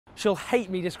She'll hate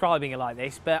me describing her like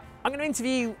this, but I'm going to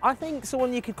interview, I think,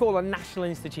 someone you could call a national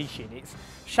institution. It's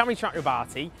Shami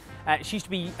Chakrabarti. She used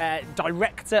to be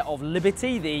director of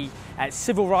Liberty, the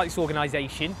civil rights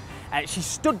organisation. She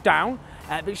stood down,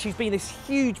 but she's been this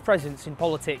huge presence in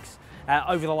politics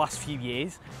over the last few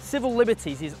years. Civil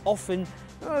liberties is often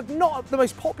not the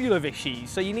most popular of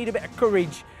issues, so you need a bit of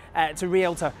courage to be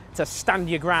able to stand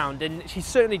your ground, and she's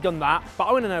certainly done that. But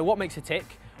I want to know what makes her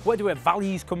tick, where do her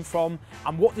values come from,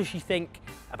 and what does she think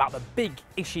about the big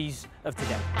issues of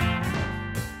today?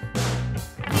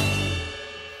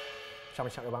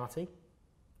 Shami Chakrabarti,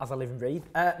 as I live and breathe.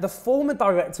 The former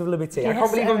director of Liberty. Yes, I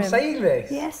can't believe Owen. I'm saying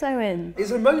this. Yes, Owen.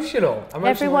 It's emotional.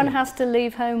 Everyone has to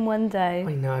leave home one day.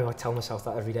 I know, I tell myself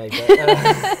that every day,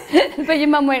 but... But your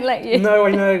mum won't let you. No,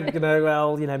 I know,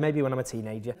 well, maybe when I'm a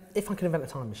teenager. If I could invent a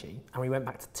time machine, and we went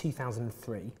back to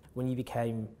 2003, when you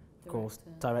became, of course,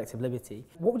 Director of Liberty,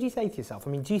 what would you say to yourself?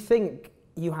 I mean, do you think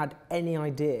you had any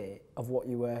idea of what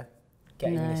you were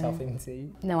getting yourself into?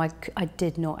 No, I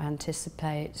did not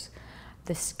anticipate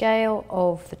the scale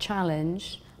of the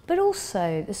challenge, but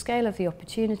also the scale of the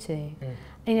opportunity.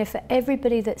 For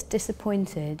everybody that's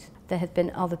disappointed, there have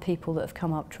been other people that have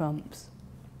come up trumps.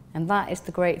 And that is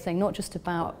the great thing, not just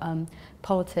about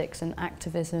politics and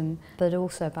activism, but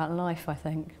also about life, I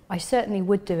think. I certainly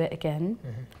would do it again.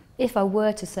 If I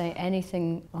were to say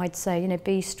anything, I'd say,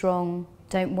 be strong,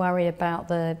 don't worry about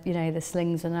the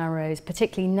slings and arrows,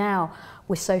 particularly now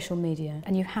with social media.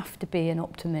 And you have to be an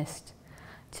optimist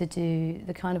to do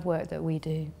the kind of work that we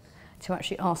do, to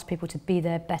actually ask people to be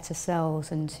their better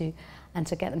selves and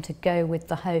to get them to go with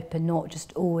the hope and not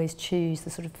just always choose the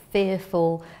sort of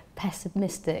fearful,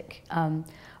 pessimistic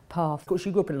path. Of course,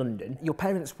 you grew up in London. Your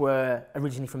parents were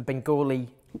originally from Bengali.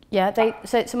 Yeah,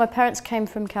 so my parents came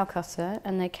from Calcutta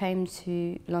and they came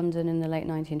to London in the late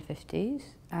 1950s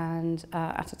and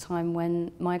at a time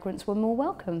when migrants were more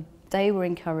welcome. They were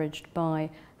encouraged by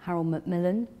Harold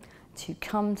Macmillan to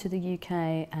come to the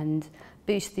UK and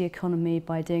boost the economy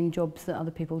by doing jobs that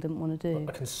other people didn't want to do.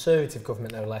 A Conservative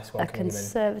government, no less, welcoming them in. A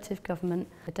Conservative government.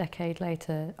 A decade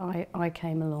later, I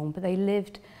came along, but they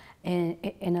lived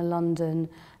in a London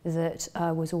that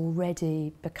was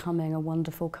already becoming a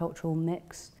wonderful cultural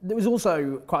mix. There was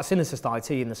also quite a sinister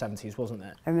society in the 70s, wasn't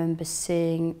there? I remember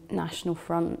seeing National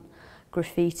Front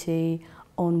graffiti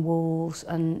on walls,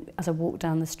 and as I walked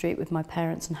down the street with my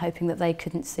parents and hoping that they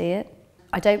couldn't see it.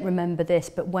 I don't remember this,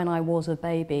 but when I was a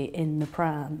baby in the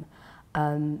pram,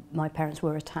 my parents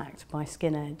were attacked by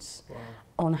skinheads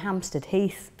on Hampstead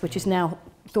Heath, which is now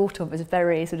thought of as a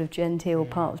very sort of genteel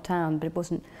part of town, but it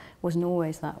wasn't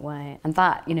always that way. And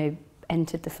that,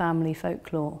 entered the family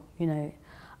folklore,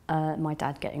 my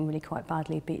dad getting really quite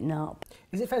badly beaten up.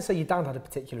 Is it fair to say your dad had a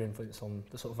particular influence on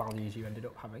the sort of values you ended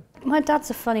up having? My dad's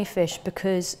a funny fish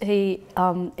because he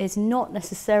is not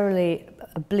necessarily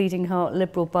a bleeding heart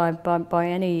liberal by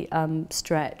any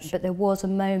stretch, but there was a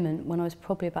moment when I was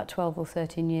probably about 12 or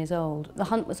 13 years old. The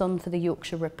hunt was on for the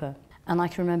Yorkshire Ripper, and I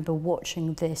can remember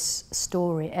watching this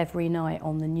story every night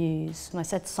on the news, and I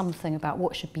said something about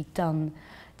what should be done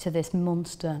to this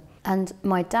monster. And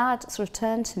my dad sort of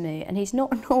turned to me, and he's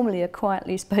not normally a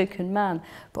quietly spoken man,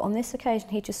 but on this occasion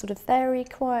he just sort of very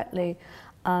quietly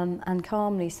and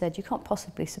calmly said, "You can't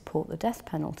possibly support the death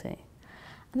penalty."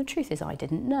 And the truth is I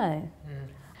didn't know.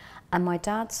 And my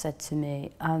dad said to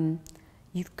me,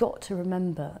 "You've got to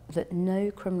remember that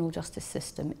no criminal justice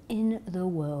system in the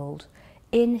world,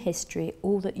 in history,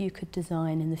 all that you could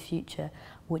design in the future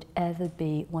would ever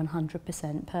be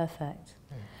 100% perfect.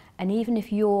 And even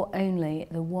if you're only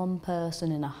the one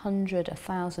person in 100,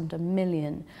 1,000,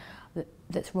 1,000,000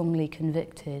 that's wrongly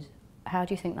convicted, how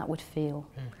do you think that would feel?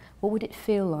 What would it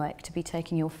feel like to be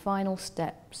taking your final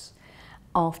steps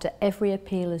after every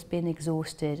appeal has been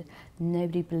exhausted,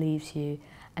 nobody believes you?"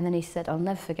 And then he said, I'll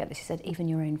never forget this, he said, "Even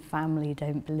your own family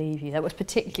don't believe you." That was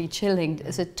particularly chilling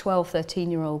as a 12,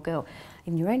 13-year-old girl.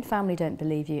 Even your own family don't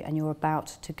believe you, and you're about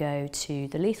to go to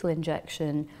the lethal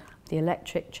injection, the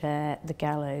electric chair, the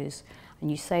gallows,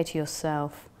 and you say to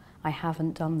yourself, "I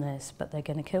haven't done this, but they're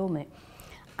going to kill me."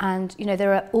 And,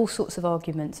 there are all sorts of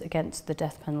arguments against the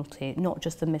death penalty, not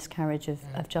just the miscarriage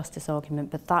of justice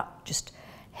argument, but that just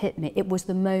hit me. It was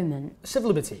the moment. Civil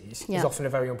liberties is often a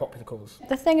very unpopular cause.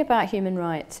 The thing about human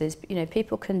rights is,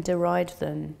 people can deride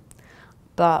them,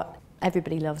 but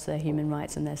everybody loves their human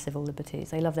rights and their civil liberties.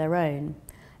 They love their own.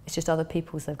 It's just other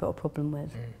people's they've got a problem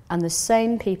with. And the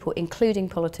same people, including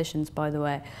politicians, by the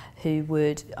way, who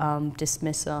would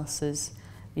dismiss us as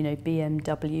you know,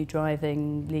 BMW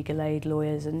driving, legal aid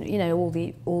lawyers, and you know,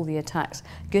 all the attacks.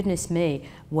 Goodness me,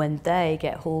 when they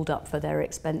get hauled up for their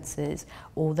expenses,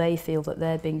 or they feel that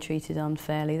they're being treated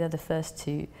unfairly, they're the first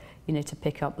to, you know, to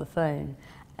pick up the phone.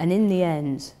 And in the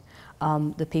end,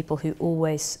 the people who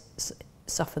always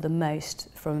suffer the most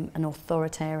from an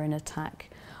authoritarian attack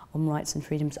on rights and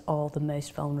freedoms are the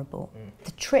most vulnerable.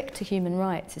 The trick to human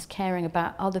rights is caring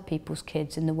about other people's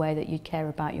kids in the way that you care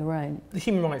about your own. The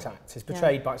Human Rights Act is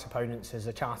portrayed by its opponents as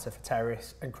a charter for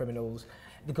terrorists and criminals.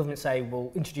 The government say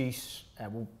we'll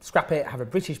scrap it, have a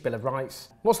British Bill of Rights.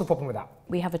 What's the problem with that?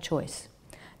 We have a choice.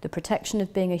 The protection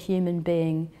of being a human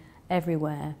being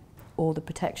everywhere, or the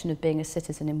protection of being a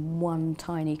citizen in one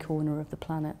tiny corner of the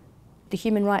planet. The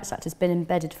Human Rights Act has been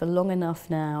embedded for long enough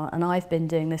now, and I've been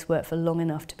doing this work for long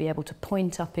enough to be able to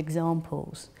point up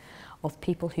examples of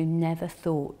people who never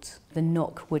thought the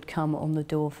knock would come on the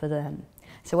door for them.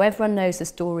 So everyone knows the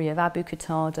story of Abu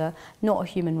Qatada, not a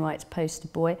human rights poster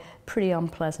boy, pretty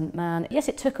unpleasant man. Yes,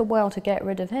 it took a while to get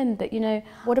rid of him, but you know,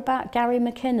 what about Gary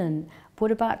McKinnon?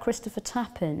 What about Christopher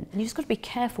Tappin? You just got to be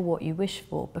careful what you wish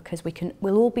for, because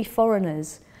we'll all be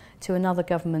foreigners to another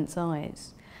government's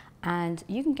eyes. And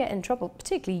you can get in trouble,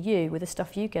 particularly you, with the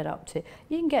stuff you get up to.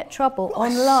 You can get trouble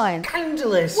online.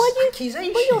 Scandalous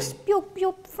accusation. Well,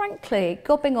 you're frankly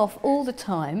gobbing off all the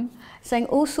time, saying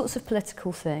all sorts of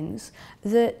political things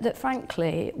that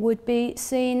frankly would be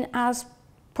seen as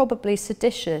probably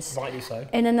seditious. Rightly so.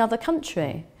 In another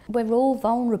country. We're all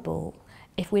vulnerable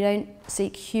if we don't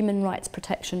seek human rights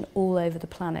protection all over the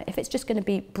planet. If it's just going to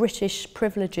be British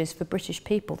privileges for British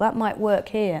people, that might work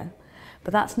here.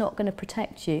 But that's not going to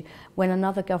protect you when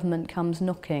another government comes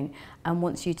knocking and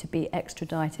wants you to be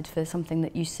extradited for something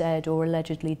that you said or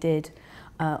allegedly did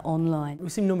online.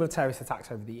 We've seen a number of terrorist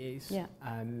attacks over the years. Yeah.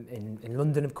 In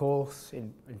London, of course,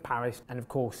 in Paris, and of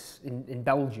course in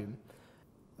Belgium.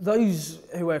 Those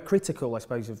who are critical, I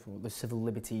suppose, of the civil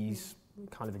liberties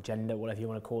kind of agenda, whatever you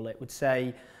want to call it, would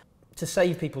say to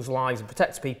save people's lives and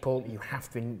protect people, you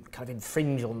have to kind of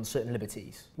infringe on certain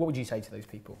liberties. What would you say to those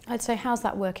people? I'd say, how's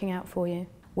that working out for you?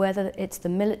 Whether it's the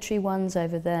military ones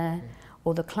over there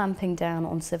or the clamping down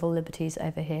on civil liberties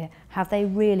over here, have they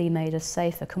really made us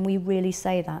safer? Can we really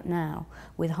say that now,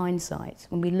 with hindsight,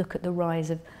 when we look at the rise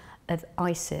of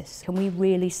ISIS? Can we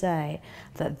really say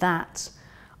that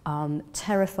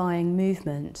terrifying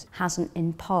movement hasn't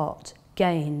in part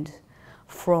gained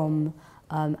from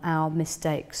our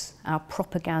mistakes, our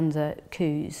propaganda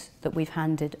coups that we've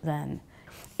handed them?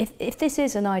 If this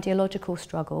is an ideological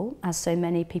struggle, as so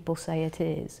many people say it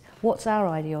is, what's our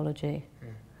ideology?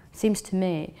 Seems to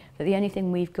me that the only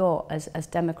thing we've got as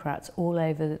Democrats all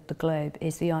over the globe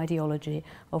is the ideology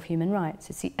of human rights.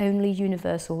 It's the only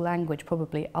universal language,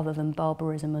 probably, other than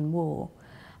barbarism and war.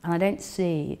 And I don't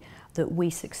see that we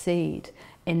succeed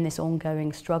in this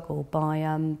ongoing struggle by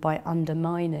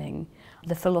undermining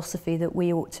the philosophy that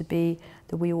we ought to be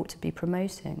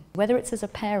promoting. Whether it's as a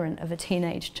parent of a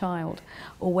teenage child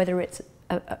or whether it's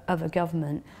of a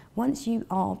government, once you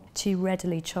are too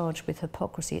readily charged with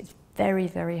hypocrisy, it's very,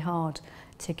 very hard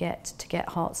to get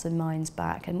hearts and minds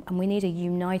back. And we need a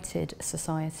united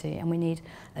society, and we need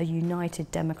a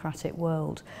united democratic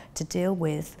world to deal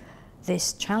with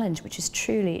this challenge, which is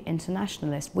truly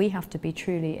internationalist. We have to be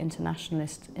truly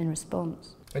internationalist in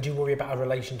response. And do you worry about a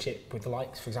relationship with the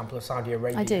likes, for example, of Saudi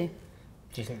Arabia? I do.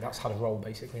 Do you think that's had a role,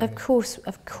 basically? Of course,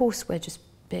 we're just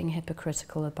being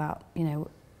hypocritical about,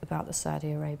 about the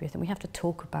Saudi Arabia thing. We have to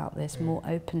talk about this more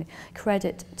openly.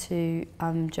 Credit to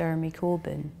Jeremy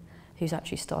Corbyn, who's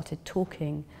actually started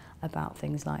talking about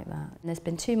things like that. And there's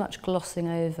been too much glossing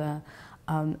over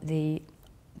the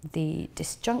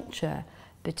disjuncture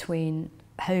between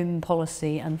home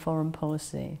policy and foreign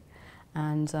policy,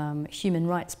 and human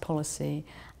rights policy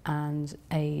and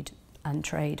aid and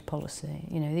trade policy.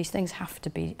 These things have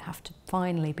to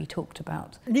finally be talked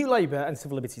about. New Labour and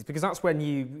civil liberties, because that's when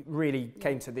you really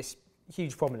came to this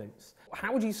huge prominence.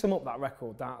 How would you sum up that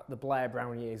record, the Blair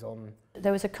Brown years on?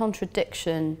 There was a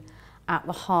contradiction at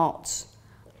the heart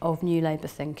of New Labour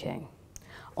thinking.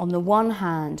 On the one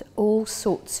hand, all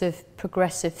sorts of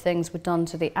progressive things were done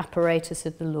to the apparatus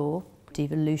of the law: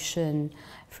 devolution,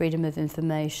 freedom of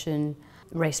information,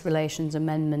 Race Relations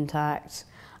Amendment Act,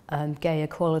 gay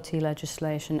equality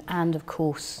legislation, and of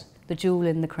course, the jewel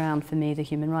in the crown for me, the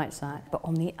Human Rights Act. But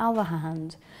on the other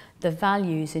hand, the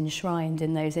values enshrined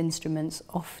in those instruments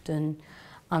often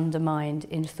undermined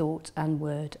in thought and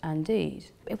word and deed.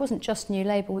 It wasn't just New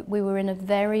Labour. We were in a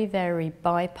very, very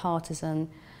bipartisan,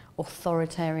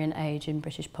 authoritarian age in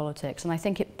British politics, and I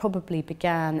think it probably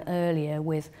began earlier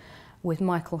with with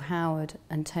Michael Howard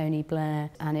and Tony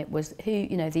Blair, and it was who,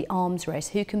 you know, the arms race,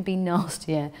 who can be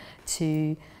nastier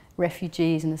to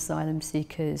refugees and asylum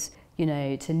seekers, you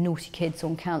know, to naughty kids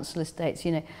on council estates.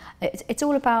 You know, it's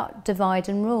all about divide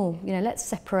and rule. You know, let's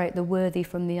separate the worthy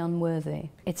from the unworthy.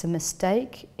 It's a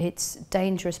mistake, it's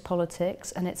dangerous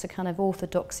politics, and it's a kind of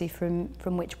orthodoxy from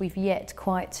which we've yet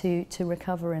quite to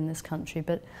recover in this country,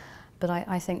 but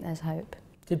I think there's hope.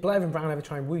 Did Blair and Brown ever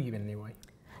try and woo you in any way?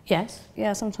 Yes,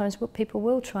 yeah, sometimes people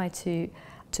will try to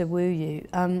woo you,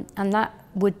 and that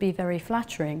would be very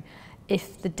flattering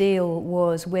if the deal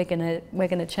was we're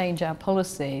gonna change our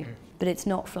policy, but it's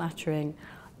not flattering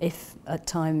if at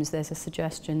times there's a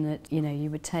suggestion that, you know,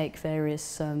 you would take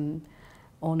various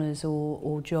honours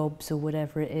or jobs or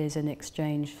whatever it is in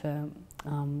exchange for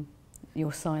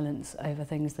your silence over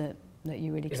things that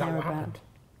you really care about. Is that what happened?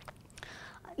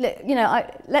 You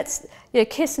know,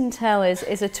 kiss and tell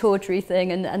is a tawdry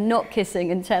thing, and not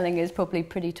kissing and telling is probably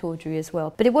pretty tawdry as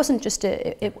well. But it wasn't just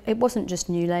it wasn't just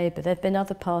New Labour. There've been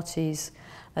other parties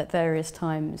at various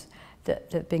times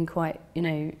that have been quite, you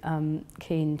know,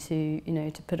 keen to, you know,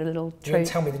 to put a little. You can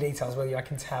tell me the details, will you? I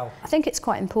can tell. I think it's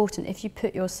quite important if you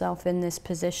put yourself in this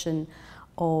position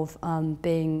of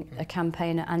being a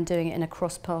campaigner and doing it in a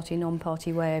cross-party,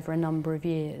 non-party way over a number of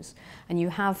years, and you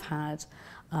have had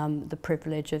the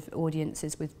privilege of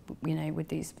audiences with, you know, with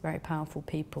these very powerful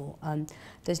people.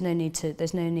 There's no need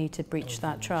to breach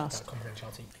that trust.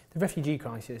 Confidentiality. The refugee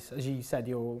crisis, as you said,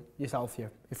 your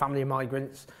family are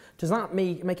migrants. Does that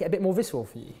make it a bit more visceral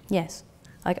for you? Yes,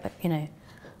 I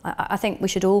think we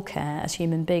should all care as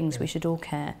human beings. We should all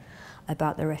care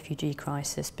about the refugee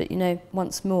crisis. But, you know,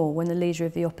 once more, when the leader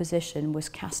of the opposition was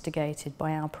castigated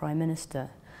by our Prime Minister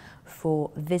for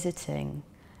visiting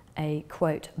a,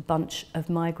 quote, bunch of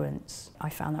migrants, I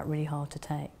found that really hard to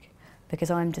take, because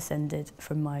I'm descended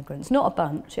from migrants. Not a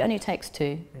bunch, it only takes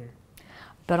two.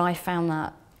 But I found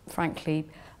that, frankly,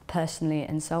 personally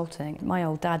insulting. My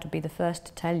old dad would be the first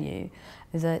to tell you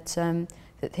that,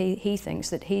 that he thinks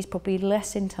that he's probably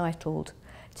less entitled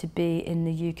to be in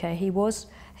the UK. He was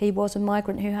a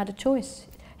migrant who had a choice.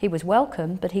 He was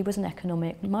welcome, but he was an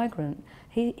economic migrant.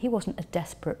 He wasn't a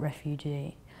desperate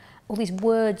refugee. All these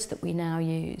words that we now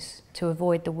use to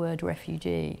avoid the word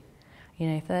refugee. You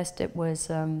know, first it was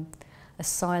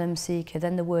asylum seeker,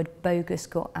 then the word bogus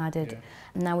got added,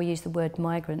 and now we use the word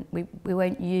migrant. We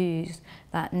won't use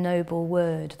that noble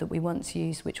word that we once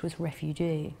used, which was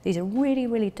refugee. These are really,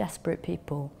 really desperate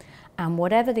people, and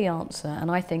whatever the answer, and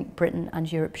I think Britain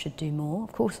and Europe should do more,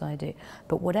 of course I do,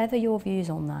 but whatever your views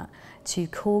on that, to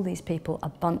call these people a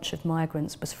bunch of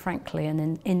migrants was frankly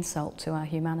an insult to our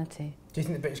humanity. Do you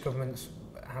think the British government's,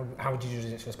 how would you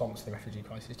judge its response to the refugee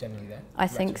crisis generally there? I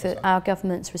think that our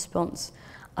government's response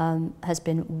has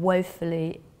been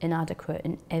woefully inadequate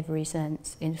in every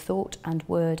sense, in thought and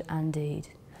word and deed.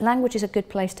 Language is a good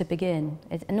place to begin.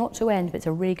 It's not to end, but it's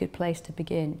a really good place to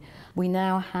begin. We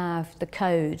now have the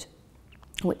code,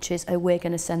 which is, oh, we're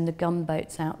going to send the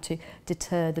gunboats out to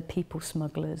deter the people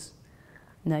smugglers.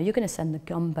 No, you're going to send the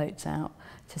gunboats out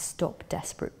to stop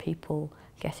desperate people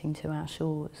getting to our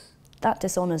shores. That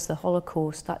dishonours the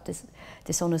Holocaust, that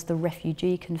dishonours the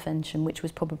Refugee Convention, which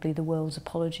was probably the world's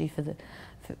apology for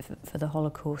the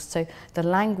Holocaust. So the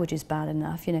language is bad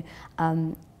enough, you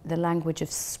know, the language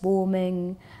of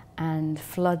swarming and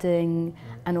flooding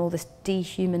and all this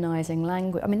dehumanising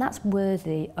language. I mean, that's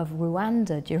worthy of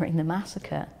Rwanda during the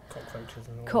massacre. Cockroaches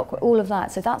and all that. All of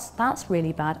that. So that's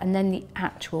really bad. And then the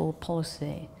actual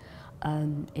policy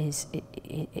is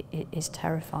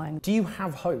terrifying. Do you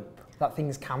have hope that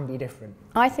things can be different?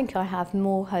 I think I have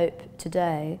more hope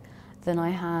today than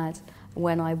I had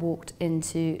when I walked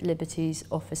into Liberties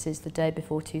offices the day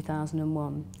before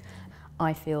 2001.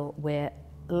 I feel we're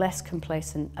less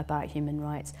complacent about human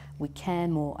rights. We care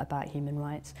more about human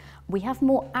rights. We have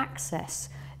more access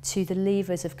to the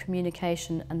levers of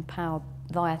communication and power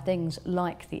via things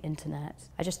like the internet.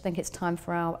 I just think it's time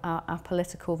for our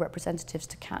political representatives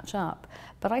to catch up,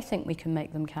 but I think we can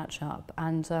make them catch up.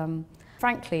 And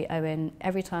frankly, Owen,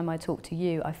 every time I talk to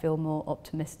you, I feel more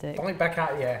optimistic. Fight back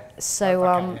at you.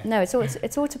 So no,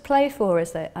 it's all to play for,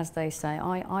 as they say.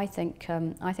 I think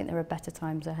there are better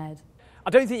times ahead. I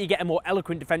don't think you get a more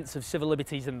eloquent defence of civil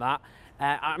liberties than that.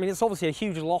 I mean, it's obviously a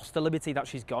huge loss to liberty that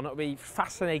she's gone. It'll be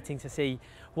fascinating to see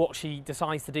what she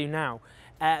decides to do now.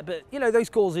 But, you know, those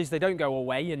causes, they don't go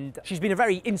away, and she's been a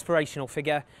very inspirational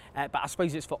figure, but I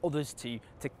suppose it's for others to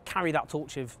carry that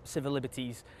torch of civil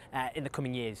liberties in the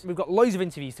coming years. We've got loads of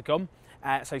interviews to come,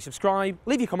 so subscribe,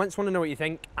 leave your comments, want to know what you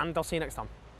think, and I'll see you next time.